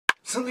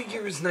So the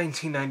year is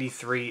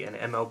 1993 and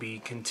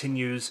MLB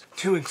continues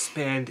to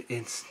expand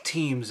its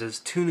teams as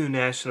two new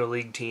National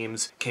League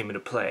teams came into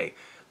play.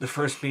 The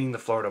first being the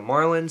Florida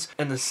Marlins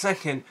and the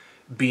second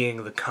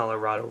being the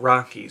Colorado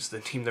Rockies, the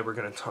team that we're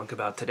going to talk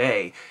about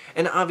today.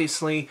 And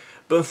obviously,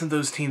 both of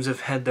those teams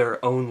have had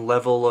their own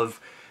level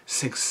of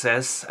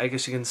success, I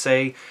guess you can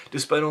say.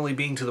 Despite only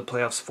being to the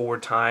playoffs 4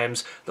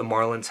 times, the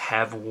Marlins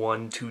have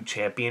won 2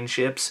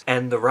 championships,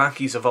 and the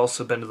Rockies have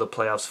also been to the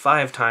playoffs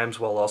 5 times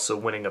while also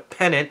winning a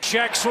pennant.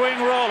 Check swing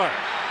roller.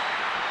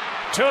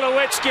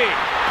 Tulowitzki.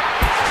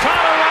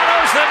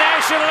 Colorado's the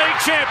National League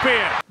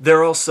champion.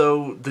 They're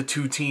also the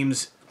 2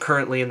 teams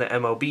currently in the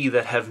MLB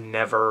that have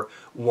never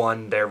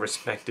won their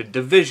respective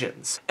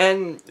divisions.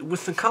 And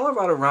with the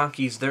Colorado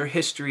Rockies, their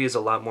history is a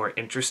lot more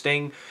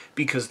interesting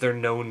because they're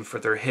known for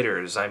their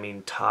hitters. I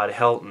mean, Todd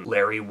Helton,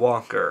 Larry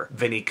Walker,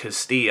 Vinny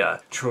Castilla,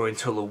 Troy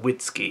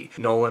Tulowitzki,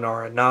 Nolan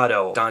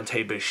Arenado,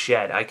 Dante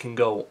Bichette. I can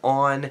go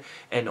on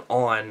and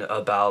on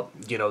about,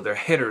 their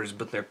hitters,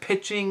 but their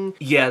pitching,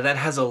 yeah, that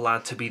has a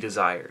lot to be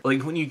desired.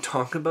 Like, when you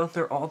talk about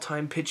their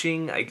all-time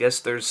pitching, I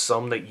guess there's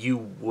some that you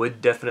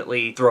would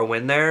definitely throw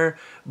in there,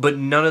 but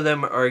none of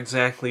them are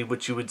exactly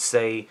what you would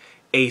say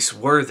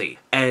ace-worthy.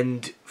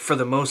 And for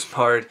the most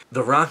part,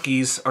 the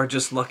Rockies are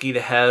just lucky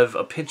to have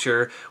a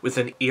pitcher with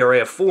an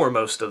ERA of 4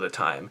 most of the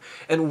time.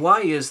 And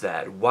why is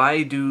that?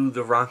 Why do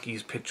the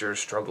Rockies pitchers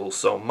struggle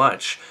so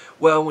much?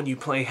 Well, when you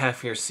play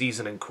half your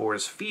season in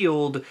Coors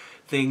Field,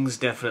 things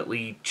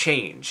definitely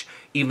change.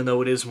 Even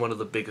though it is one of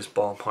the biggest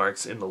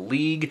ballparks in the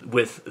league,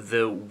 with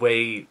the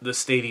way the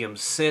stadium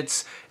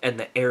sits and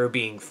the air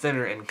being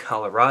thinner in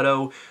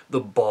Colorado, the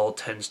ball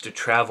tends to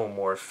travel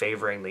more,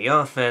 favoring the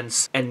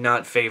offense and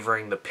not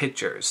favoring the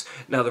pitchers.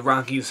 Now, the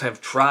Rockies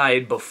have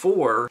tried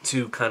before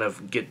to kind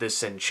of get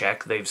this in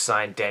check. They've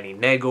signed Danny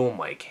Nagel,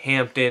 Mike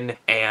Hampton,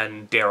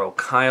 and Darryl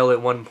Kyle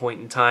at one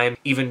point in time,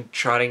 even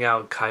trotting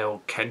out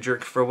Kyle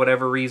Kendrick for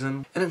whatever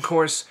reason. And of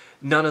course,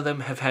 none of them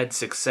have had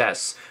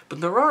success,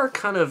 but there are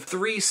kind of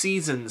 3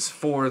 seasons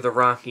for the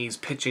Rockies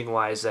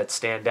pitching-wise that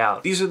stand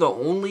out. These are the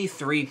only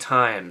 3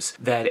 times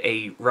that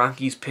a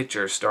Rockies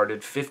pitcher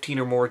started 15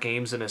 or more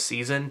games in a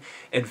season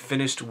and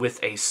finished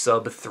with a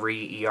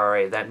sub-3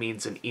 ERA. That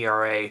means an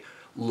ERA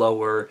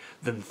lower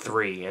than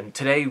 3. And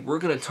today we're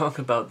going to talk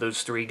about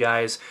those 3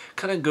 guys,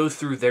 kind of go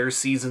through their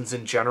seasons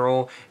in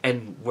general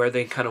and where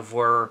they kind of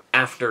were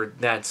after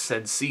that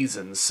said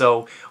season.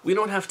 So we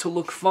don't have to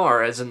look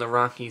far, as in the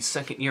Rockies'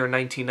 second year in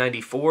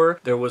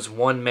 1994, there was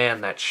one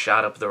man that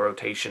shot up the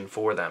rotation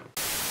for them.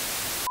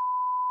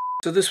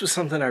 So this was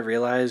something I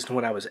realized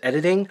when I was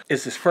editing,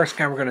 is this first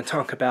guy we're going to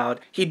talk about.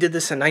 He did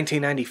this in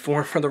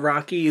 1994 for the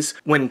Rockies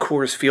when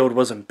Coors Field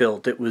wasn't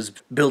built. It was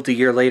built a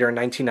year later in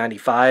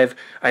 1995.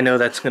 I know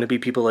that's going to be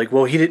people like,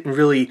 well, he didn't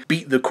really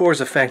beat the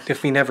Coors effect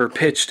if he never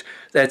pitched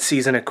that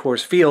season at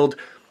Coors Field.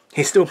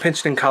 He still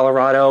pitched in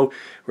Colorado,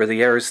 where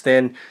the air is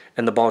thin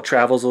and the ball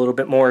travels a little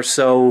bit more.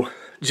 So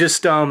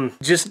just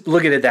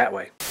look at it that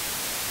way.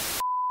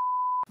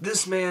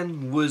 This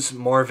man was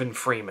Marvin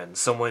Freeman,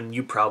 someone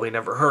you probably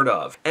never heard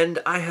of. And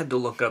I had to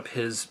look up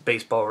his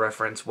baseball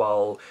reference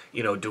while,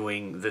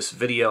 doing this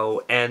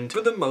video, and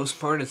for the most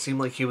part it seemed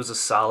like he was a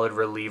solid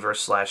reliever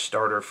slash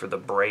starter for the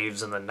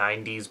Braves in the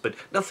 90s, but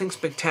nothing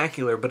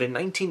spectacular. But in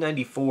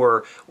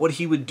 1994, what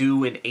he would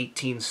do in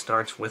 18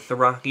 starts with the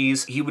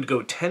Rockies, he would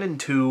go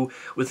 10-2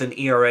 with an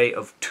ERA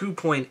of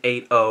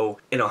 2.80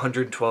 in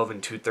 112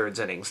 2/3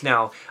 innings.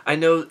 Now, I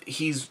know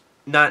he's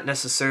not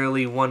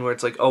necessarily one where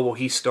it's like, oh, well,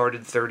 he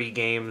started 30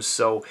 games,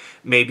 so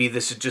maybe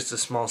this is just a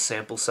small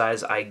sample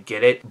size, I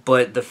get it.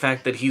 But the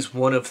fact that he's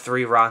one of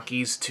 3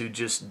 Rockies to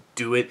just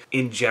do it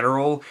in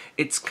general,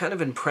 it's kind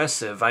of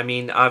impressive. I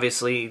mean,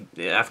 obviously,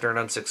 after an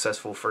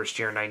unsuccessful first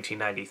year in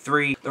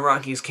 1993, the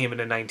Rockies came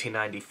into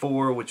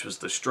 1994, which was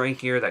the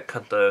strike year that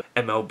cut the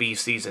MLB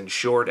season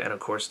short, and of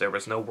course, there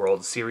was no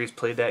World Series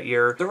played that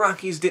year. The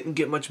Rockies didn't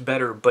get much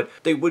better, but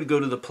they would go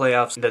to the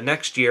playoffs the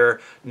next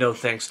year, no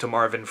thanks to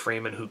Marvin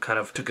Freeman, who kind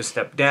of took a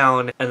step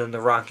down, and then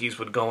the Rockies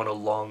would go on a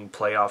long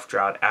playoff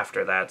drought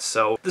after that.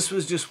 So this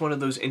was just one of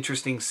those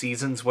interesting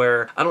seasons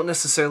where I don't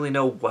necessarily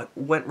know what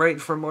went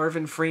right for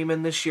Marvin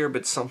Freeman this year,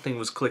 but something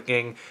was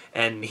clicking,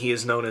 and he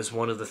is known as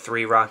one of the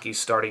 3 Rockies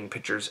starting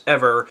pitchers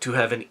ever to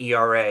have an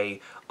ERA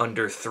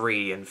under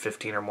 3 in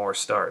 15 or more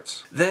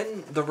starts.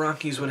 Then the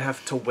Rockies would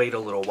have to wait a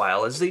little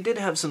while, as they did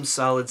have some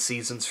solid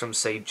seasons from,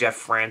 say, Jeff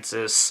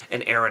Francis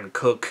and Aaron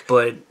Cook,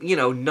 but,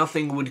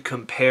 nothing would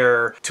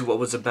compare to what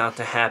was about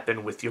to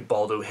happen with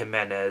Ubaldo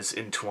Jimenez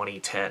in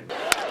 2010.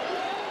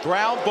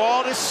 Ground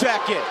ball to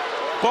second.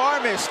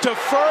 Barmes to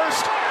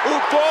first.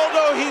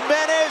 Ubaldo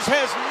Jimenez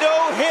has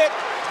no hit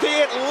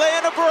the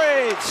Atlanta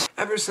Braves.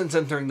 Ever since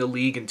entering the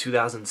league in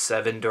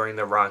 2007 during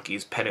the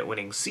Rockies'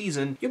 pennant-winning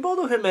season,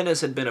 Ubaldo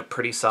Jimenez had been a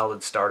pretty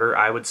solid starter,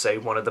 I would say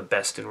one of the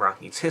best in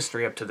Rockies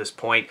history up to this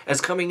point,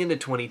 as coming into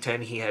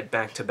 2010 he had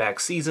back-to-back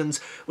seasons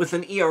with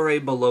an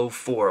ERA below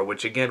 4,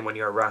 which again, when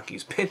you're a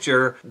Rockies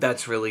pitcher,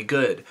 that's really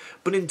good.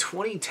 But in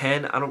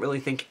 2010, I don't really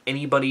think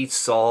anybody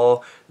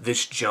saw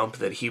this jump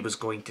that he was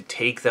going to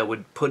take that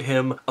would put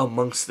him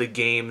amongst the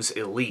game's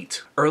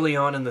elite. Early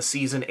on in the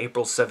season,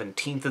 April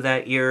 17th of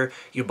that year,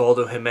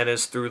 Ubaldo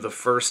Jimenez threw the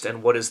first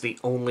and what is the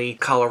only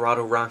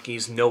Colorado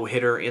Rockies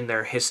no-hitter in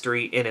their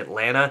history in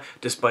Atlanta,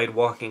 despite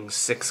walking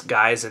 6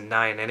 guys in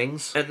 9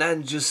 innings. And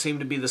that just seemed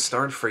to be the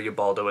start for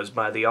Ubaldo, as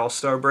by the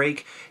All-Star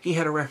break, he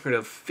had a record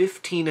of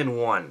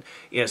 15-1.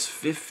 Yes,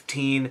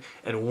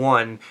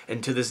 15-1,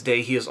 and to this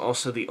day he is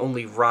also the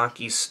only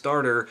Rockies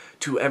starter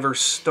to ever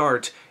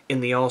start in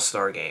the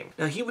All-Star game.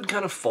 Now, he would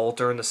kind of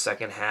falter in the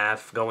second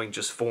half, going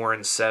just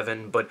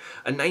 4-7, but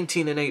a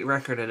 19-8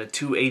 record and a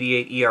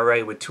 2.88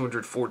 ERA with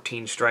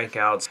 214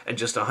 strikeouts and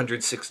just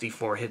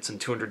 164 hits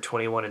and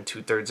 221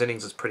 2/3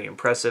 innings is pretty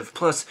impressive.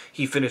 Plus,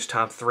 he finished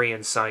top 3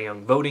 in Cy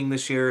Young voting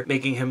this year,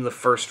 making him the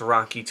first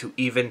Rocky to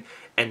even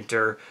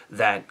enter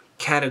that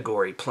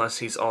category. Plus,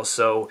 he's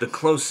also the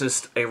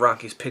closest a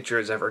Rockies pitcher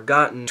has ever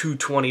gotten to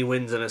 20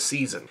 wins in a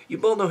season.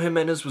 Ubaldo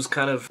Jimenez was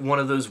kind of one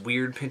of those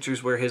weird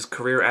pitchers where his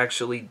career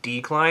actually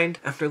declined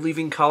after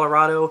leaving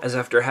Colorado, as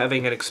after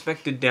having an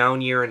expected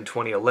down year in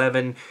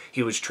 2011,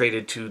 he was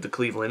traded to the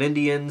Cleveland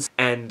Indians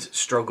and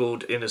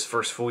struggled in his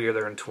first full year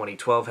there in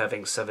 2012,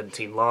 having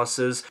 17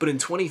 losses. But in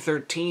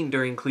 2013,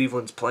 during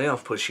Cleveland's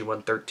playoff push, he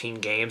won 13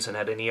 games and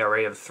had an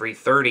ERA of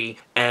 3.30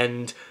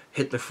 and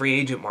hit the free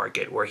agent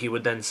market, where he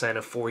would then sign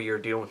a 4-year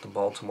deal with the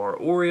Baltimore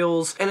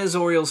Orioles. And as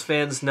Orioles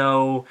fans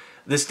know,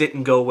 this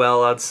didn't go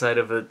well outside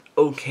of an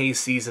okay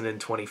season in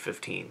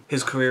 2015.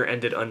 His career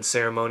ended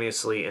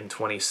unceremoniously in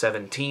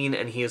 2017,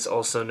 and he is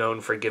also known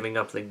for giving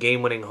up the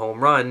game-winning home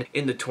run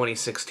in the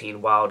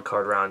 2016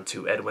 wildcard round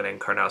to Edwin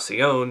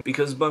Encarnacion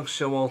because Buck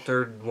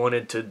Showalter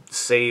wanted to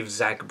save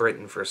Zach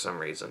Britton for some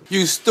reason.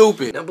 You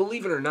stupid! Now,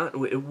 believe it or not,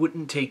 it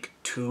wouldn't take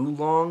too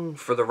long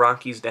for the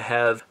Rockies to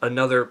have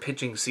another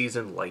pitching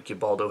season like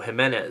Ubaldo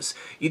Jimenez.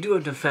 You do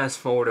have to fast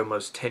forward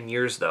almost 10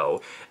 years,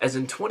 though, as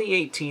in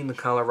 2018, the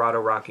Colorado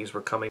Rockies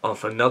were coming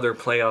off another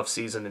playoff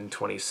season in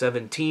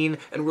 2017,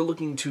 and we're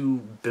looking to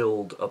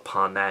build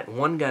upon that.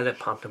 One guy that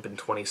popped up in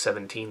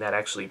 2017 that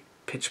actually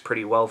pitched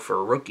pretty well for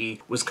a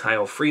rookie was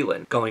Kyle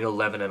Freeland, going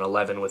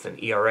 11-11 with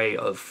an ERA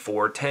of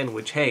 4.10,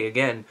 which, hey,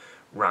 again,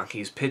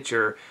 Rockies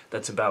pitcher,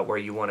 that's about where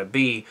you want to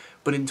be.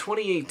 But in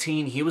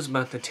 2018, he was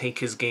about to take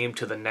his game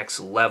to the next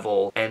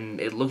level,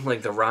 and it looked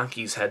like the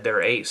Rockies had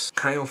their ace.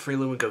 Kyle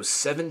Freeland would go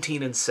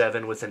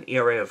 17-7 with an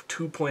ERA of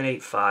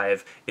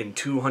 2.85 in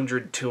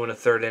 202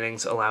 1/3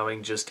 innings,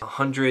 allowing just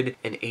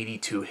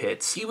 182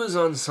 hits. He was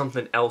on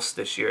something else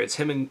this year. It's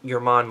him and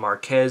German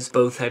Marquez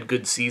both had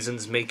good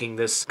seasons, making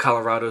this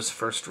Colorado's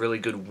first really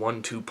good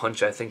 1-2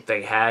 punch I think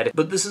they had.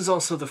 But this is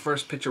also the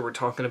first pitcher we're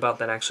talking about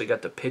that actually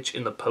got to pitch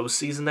in the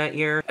postseason that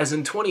year, as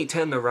in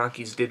 2010 the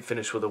Rockies did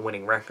finish with a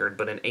winning record,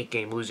 but an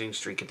 8-game losing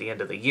streak at the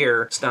end of the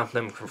year stopped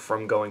them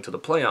from going to the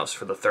playoffs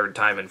for the 3rd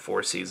time in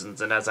 4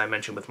 seasons. And as I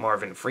mentioned with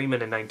Marvin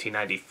Freeman in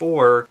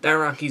 1994, that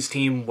Rockies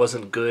team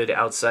wasn't good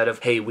outside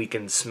of, hey, we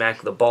can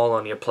smack the ball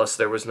on you, plus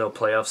there was no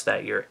playoffs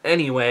that year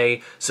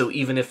anyway, so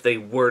even if they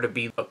were to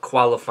be a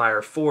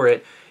qualifier for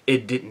it,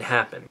 it didn't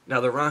happen.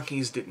 Now, the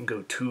Rockies didn't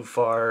go too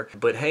far,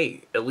 but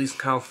hey, at least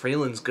Kyle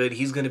Freeland's good.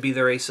 He's going to be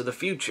their ace of the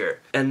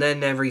future. And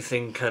then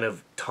everything kind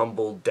of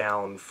tumbled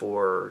down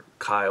for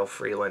Kyle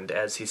Freeland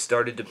as he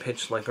started to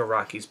pitch like a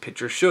Rockies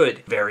pitcher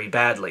should, very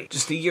badly.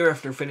 Just a year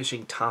after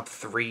finishing top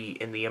 3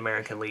 in the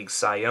American League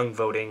Cy Young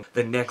voting,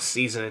 the next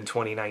season in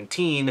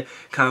 2019,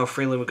 Kyle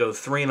Freeland would go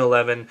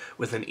 3-11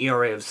 with an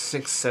ERA of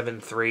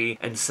 6.73,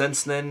 and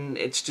since then,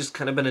 it's just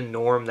kind of been a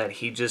norm that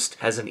he just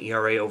has an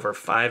ERA over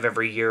 5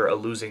 every year, a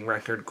losing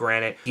record.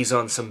 Granted, he's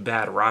on some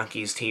bad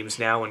Rockies teams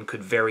now and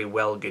could very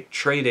well get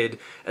traded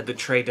at the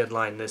trade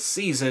deadline this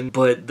season,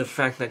 but the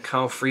fact that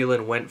Kyle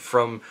Freeland went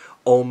from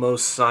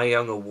almost Cy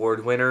Young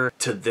Award winner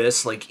to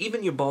this, like,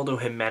 even Ubaldo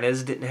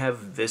Jimenez didn't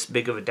have this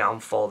big of a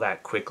downfall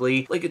that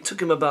quickly. Like, it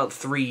took him about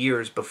 3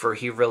 years before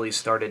he really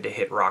started to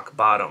hit rock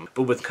bottom.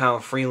 But with Kyle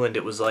Freeland,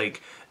 it was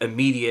like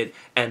immediate,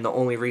 and the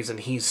only reason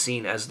he's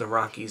seen as the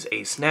Rockies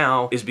ace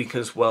now is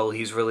because, well,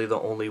 he's really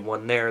the only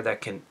one there that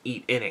can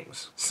eat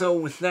innings. So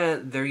with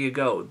that, there you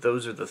go.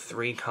 Those are the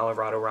 3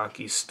 Colorado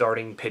Rockies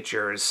starting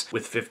pitchers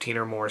with 15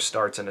 or more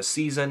starts in a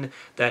season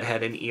that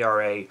had an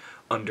ERA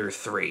under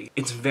 3.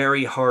 It's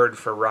very hard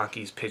for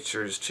Rockies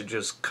pitchers to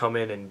just come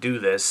come in and do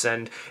this.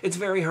 And it's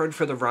very hard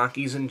for the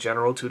Rockies in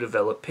general to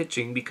develop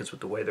pitching because with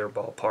the way their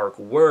ballpark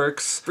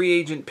works, free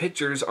agent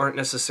pitchers aren't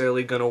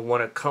necessarily going to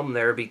want to come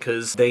there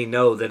because they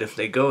know that if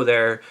they go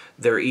there,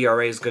 their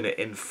ERA is going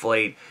to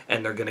inflate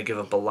and they're going to give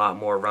up a lot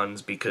more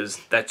runs because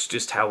that's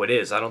just how it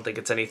is. I don't think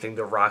it's anything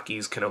the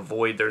Rockies can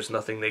avoid. There's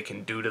nothing they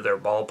can do to their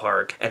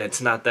ballpark. And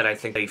it's not that I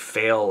think they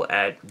fail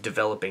at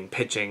developing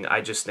pitching. I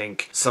just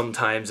think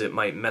sometimes it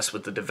might mess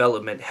with the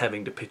development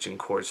having to pitch in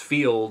Coors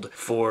Field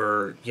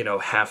for,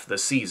 half the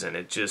season.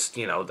 It just,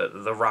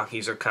 the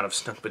Rockies are kind of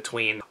stuck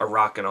between a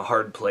rock and a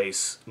hard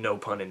place, no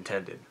pun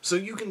intended. So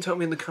you can tell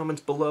me in the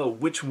comments below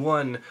which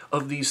one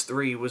of these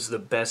three was the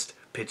best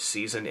pitch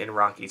season in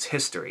Rockies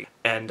history.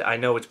 And I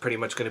know it's pretty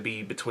much going to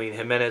be between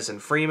Jimenez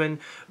and Freeman,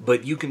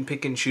 but you can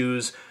pick and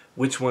choose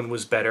which one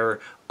was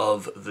better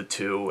of the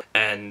two.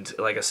 And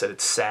like I said,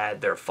 it's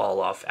sad their fall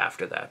off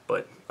after that.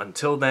 But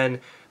until then,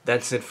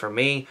 that's it for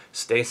me.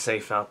 Stay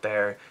safe out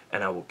there,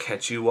 and I will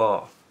catch you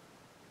all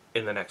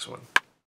in the next one.